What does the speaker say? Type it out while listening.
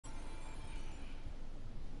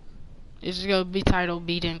It's just gonna be titled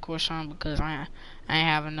B then corshuan because I ain't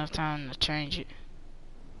have enough time to change it.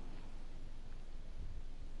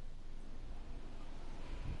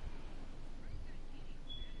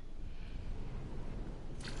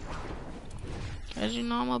 As you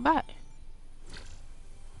know, I'm a bot.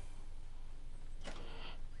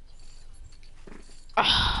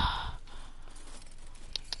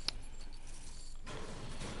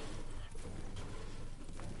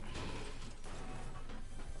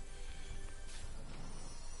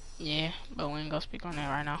 Yeah, but we ain't gonna speak on that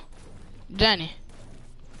right now. Jenny.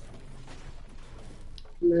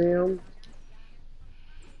 Ma'am.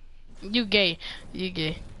 You gay. You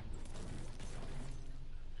gay.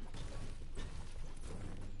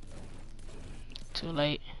 Too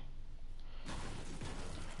late.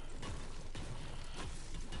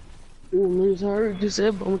 Ooh, Miss Harry just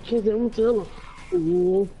said, but I'm gonna tell her.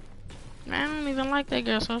 Ooh. Man, I don't even like that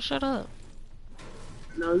girl, so shut up.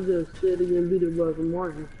 Now you just said again, beat it by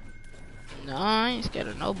Martin. No, I ain't scared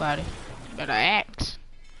of nobody. You better act.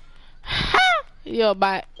 Yo,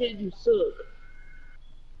 bye. Kid, you suck.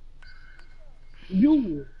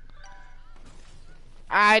 You.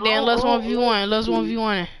 Alright then, let's 1v1. Let's Oh.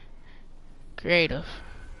 1v1. Creative.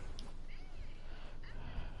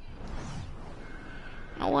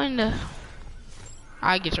 I wonder.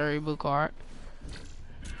 I get your reboot card.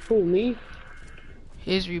 Who, me?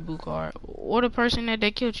 His reboot card. Or the person that they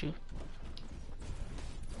killed you.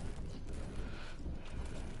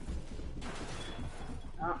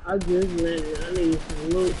 I just landed. I need some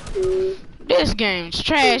loot food. This game's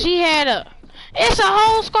trash. He had a. It's a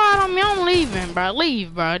whole squad on me. I'm leaving, bro.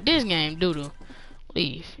 Leave, bro. This game doodle.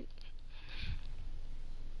 Leave.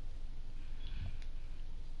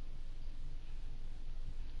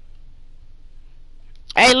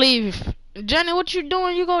 Hey, leave. Johnny, what you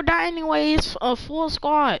doing? You gonna die anyway. It's a full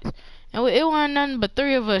squad. And it wasn't nothing but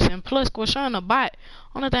 3 of us. And plus, corshuan a bot.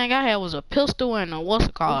 Only thing I had was a pistol and a what's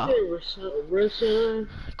it called? You said Rashawn?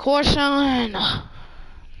 corshuan.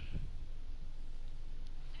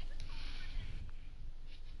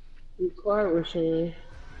 You quiet, Rashawn.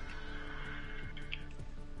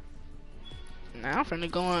 Now I'm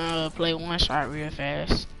finna go and play one shot real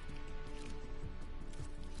fast.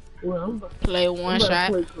 Well, I'm about Play one shot.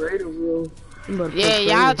 to play creative, bro. Yeah,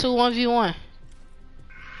 y'all 2 1v1.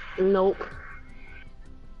 Nope.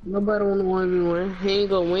 Nobody want to 1v1. He ain't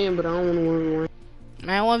gonna win, but I don't want to 1v1.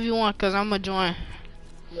 Man, 1v1 cause I'ma join.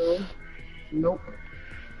 No. Nope.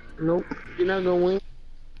 Nope. You're not gonna win.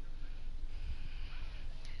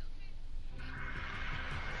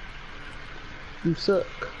 You suck.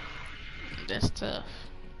 That's tough.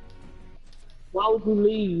 Why would you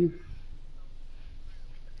leave?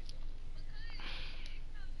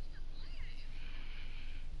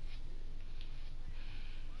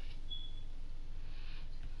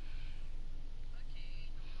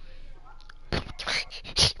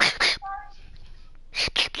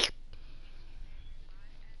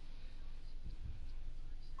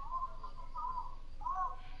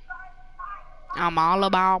 I'm all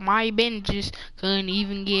about my binges. Couldn't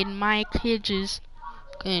even get my pictures.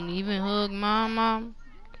 Couldn't even hug my mom.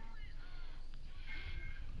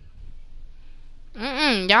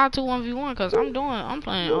 Y'all 2 1v1 cause I'm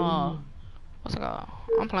playing what's it called?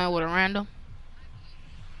 I'm playing with a random.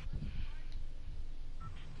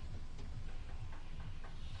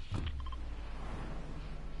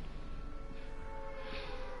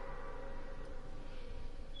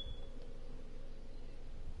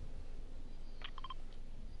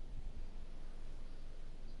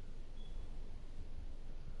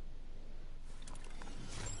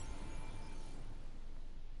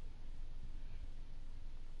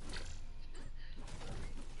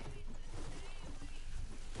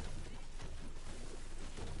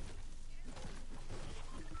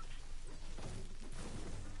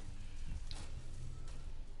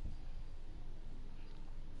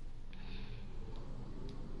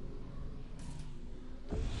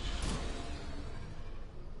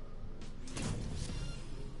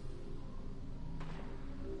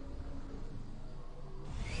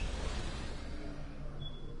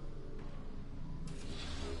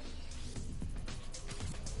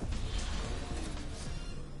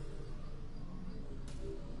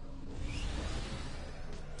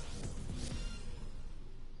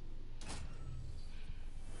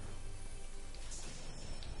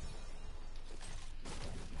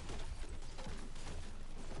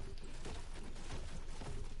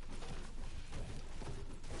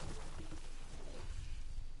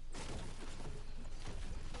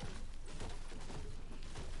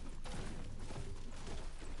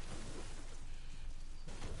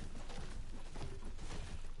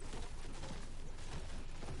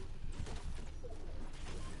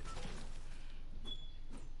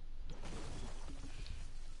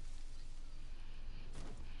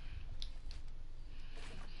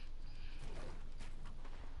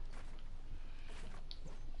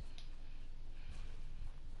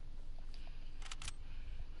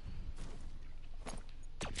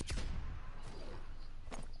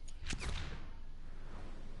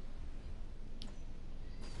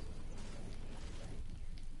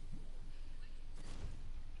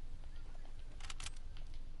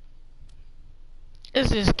 It's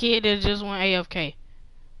this kid that just went AFK.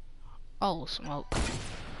 Oh, smoke.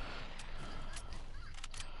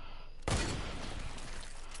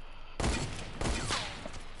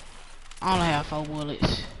 I only have 4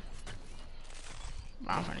 bullets.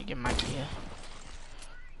 I'm gonna get my kill.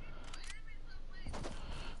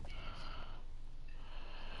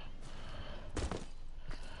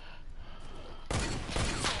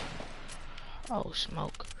 Oh,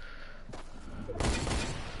 smoke.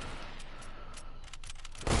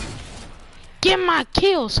 Get my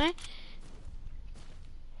kill, son.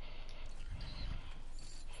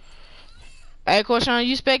 Hey, corshuan,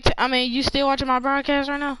 you still watching my broadcast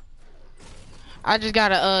right now? I just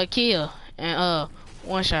got a kill and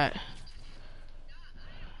one shot.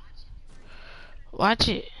 Watch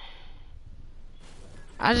it.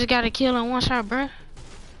 I just got a kill and one shot, bruh.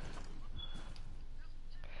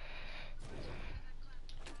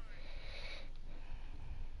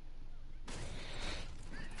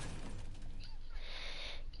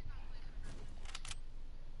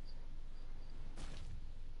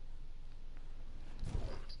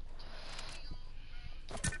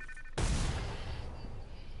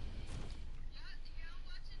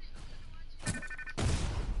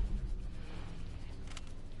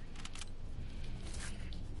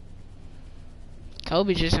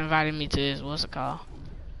 Kobe just invited me to his, what's it called?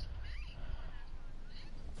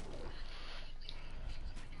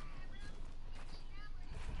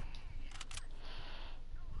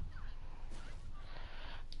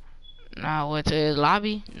 Nah, what, to his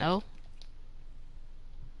lobby? No.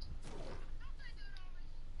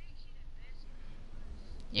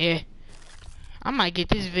 Yeah. I might get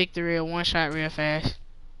this victory at one shot real fast.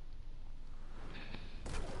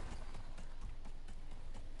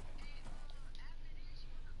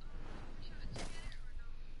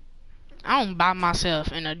 I don't buy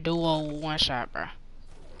myself in a duo one shot, bro.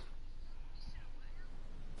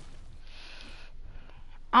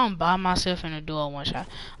 I don't buy myself in a duo one shot.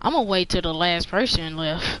 I'm gonna wait till the last person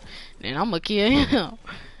left. Then I'm gonna kill him.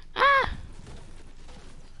 Ah!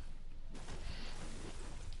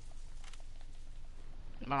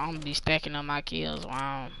 But I'm gonna be stacking up my kills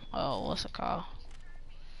while I'm, what's it called?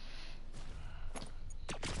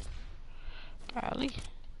 Golly.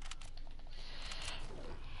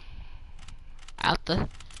 Out the.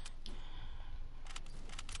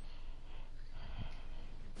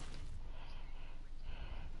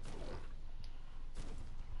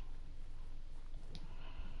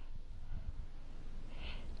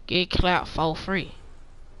 Get clout for free.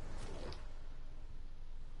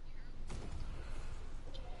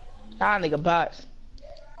 Ah, nigga bots.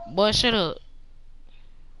 Boy, shut up.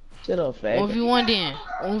 Shut up, faggot. 1v1 then.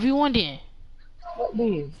 1v1 then. What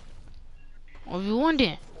then? 1v1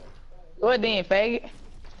 then. What then, faggot?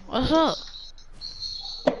 What's up?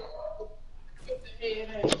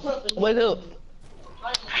 What's up?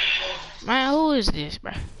 Man, who is this,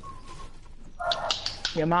 bro?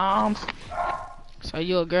 Your mom's. So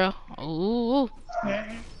you a girl? Ooh.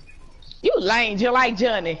 You lame just like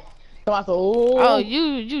Johnny. So I said, Oh,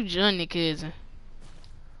 you Johnny cousin.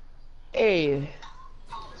 Hey.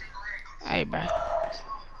 Hey, bro.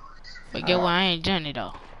 But get what? I ain't Johnny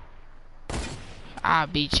though. I'll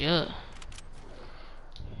beat you up.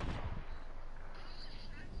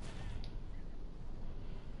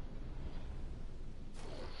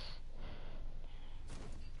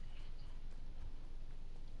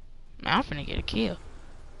 Man, I'm finna get a kill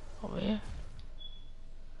over here.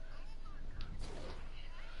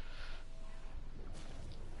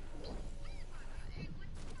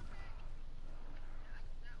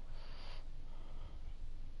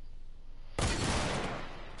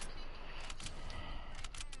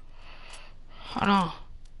 Hold on.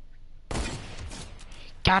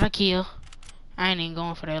 Got a kill. I ain't even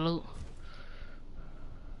going for that loot.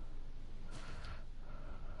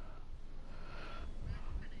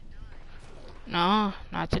 No,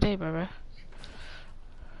 not today, brother.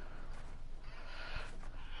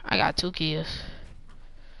 I got 2 kills.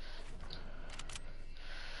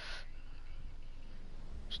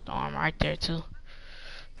 Storm right there too.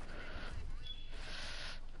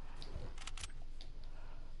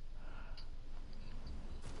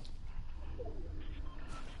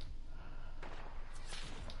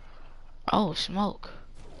 Oh, smoke.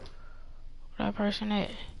 Where that person at?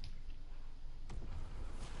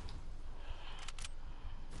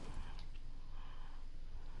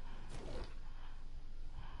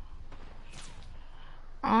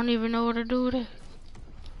 I don't even know what to do with it.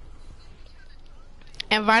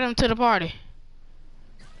 Invite him to the party.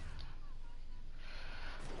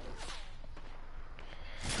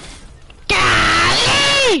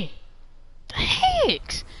 Golly! The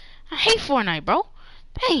heck? I hate Fortnite, bro.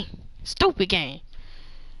 Dang, stupid game.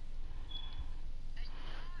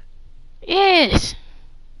 Yes.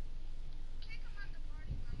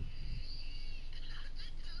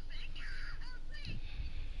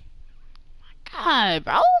 God,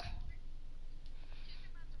 bro.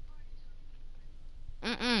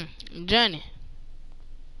 Johnny.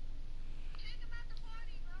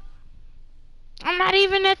 I'm not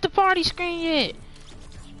even at the party screen yet.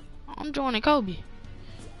 I'm joining Kobe.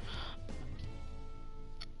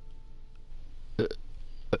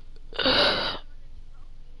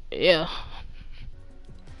 Yeah.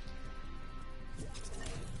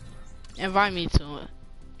 Invite me to it.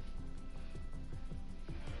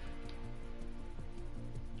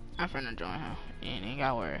 I'm finna join her. And ain't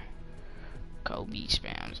got where Kobe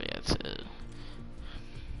spams it too.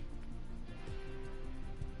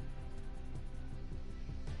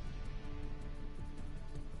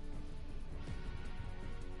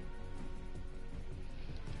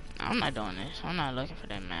 I'm not doing this. I'm not looking for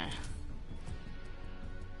that man.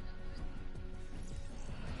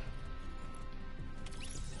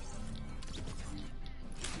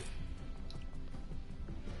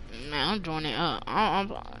 Man, I'm joining up.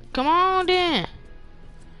 Come on then.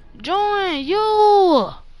 Join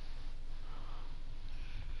you.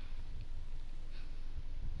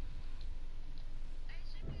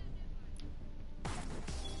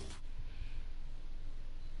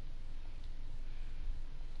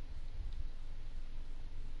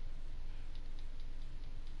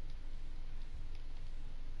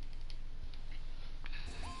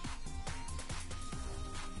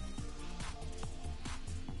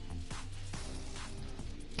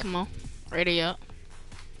 Come on. Ready up.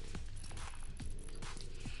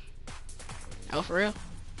 Oh, for real?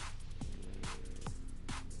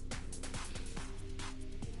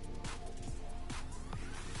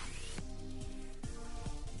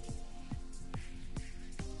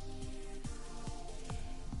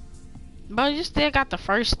 But you still got the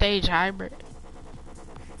first stage hybrid.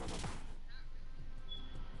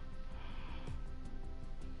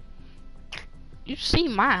 You see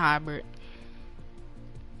my hybrid.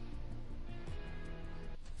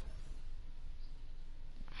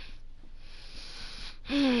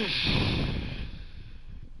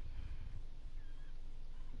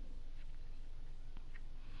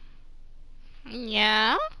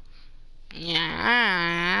 Yeah.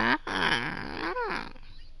 Yeah.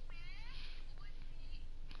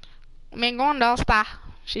 Me ¿dónde está?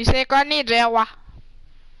 She said Cornelius.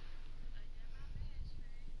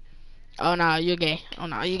 Oh no, you're gay. Oh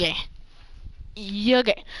no, you're gay. You're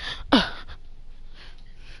gay.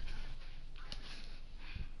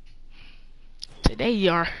 Today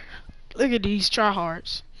you are. Look at these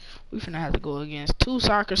tryhards. We finna have to go against 2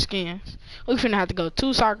 soccer skins. We finna have to go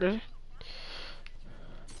 2 soccer.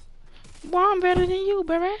 Boy, I'm better than you,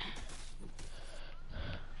 baby.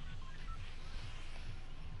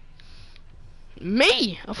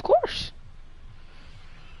 Me, of course.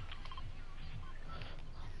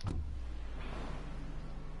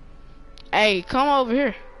 Hey, come over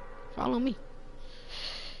here. Follow me.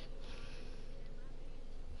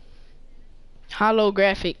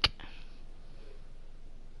 Holographic.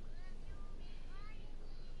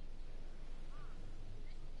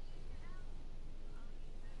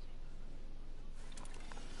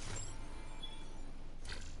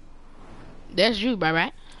 That's you,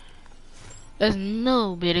 right? That's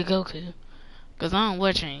no bit of Goku. Cause I don't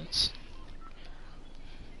wear chains.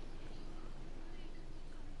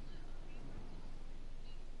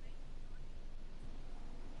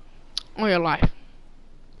 On your life.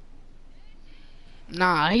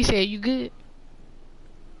 Nah, he said you good.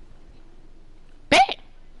 Bet.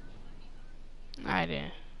 I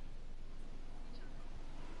didn't.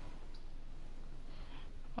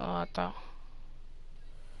 Oh, I thought.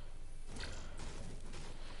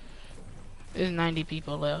 There's 90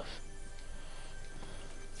 people left.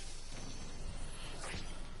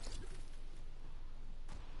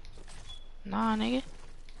 Nah, nigga.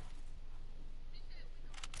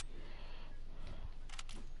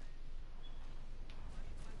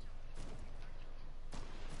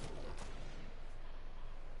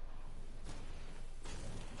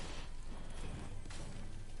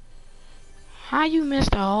 How you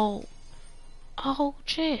missed a whole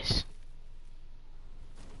chest?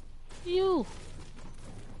 You.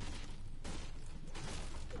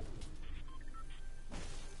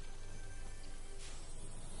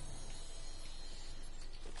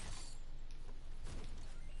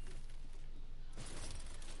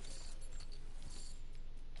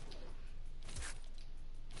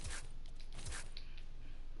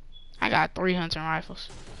 I got 3 hunting rifles.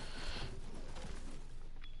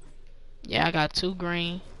 Yeah, I got 2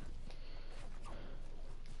 green.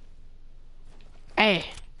 Hey.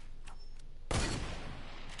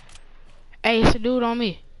 Hey, it's a dude on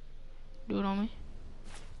me. Dude on me.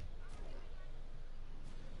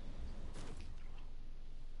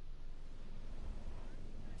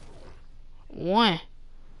 One.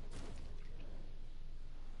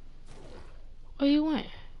 Where you went?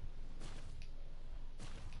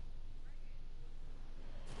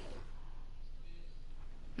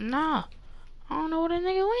 Nah. I don't know where that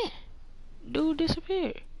nigga went. Dude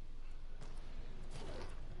disappeared.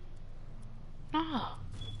 Nah.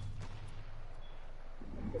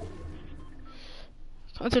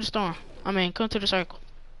 Come to the storm. I mean, come to the circle.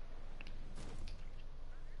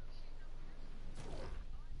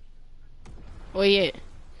 Where you at?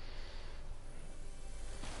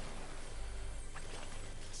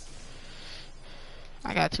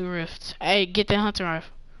 I got 2 rifts. Hey, get that hunting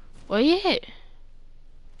rifle. Where you at?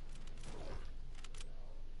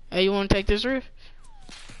 Hey, you wanna take this rift?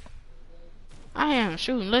 I am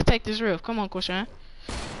shooting. Let's take this rift. Come on, corshuan.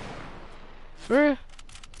 For real?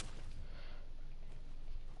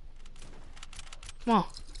 Come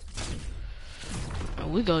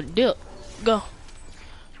on. We go dip. Go.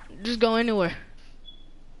 Just go anywhere.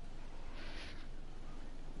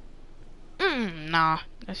 Nah.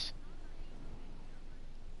 That's...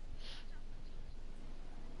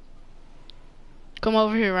 Come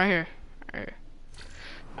over here, right here. Right here.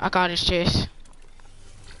 I got his chest.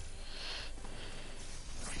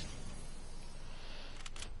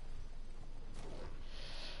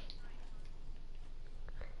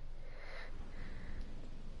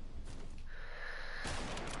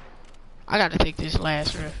 I gotta take this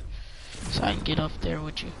last rift so I can get up there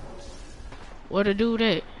with you. Where to do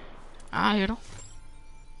that? I hit him.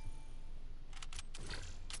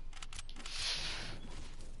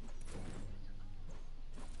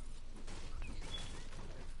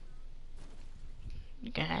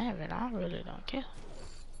 You can have it. I really don't care.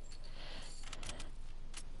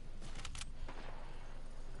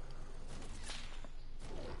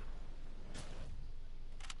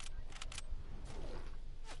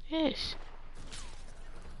 Yes.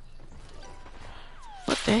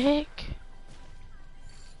 What the heck?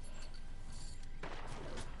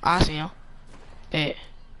 I see him. Bet.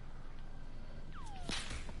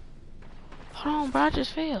 Hold on, bro. I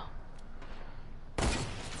just fell.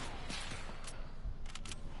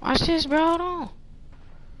 Watch this, bro. Hold on.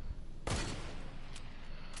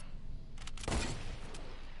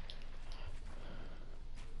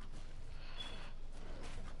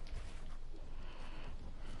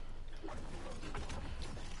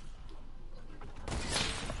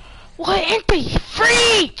 What empty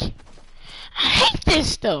freak? I hate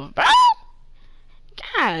this stuff, bro.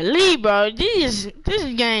 Golly, bro. This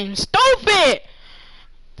game stupid.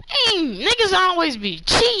 Dang, niggas always be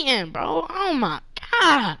cheating, bro. Oh my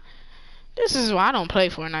god. This is why I don't play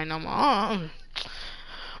Fortnite no more.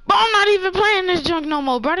 But I'm not even playing this junk no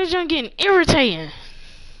more, bro. This junk getting irritating.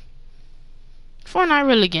 Fortnite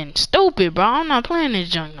really getting stupid, bro. I'm not playing this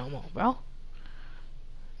junk no more, bro.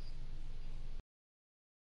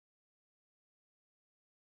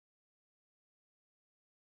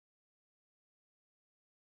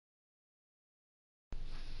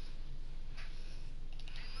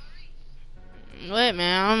 Wait,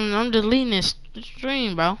 man. I'm deleting this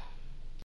stream, bro.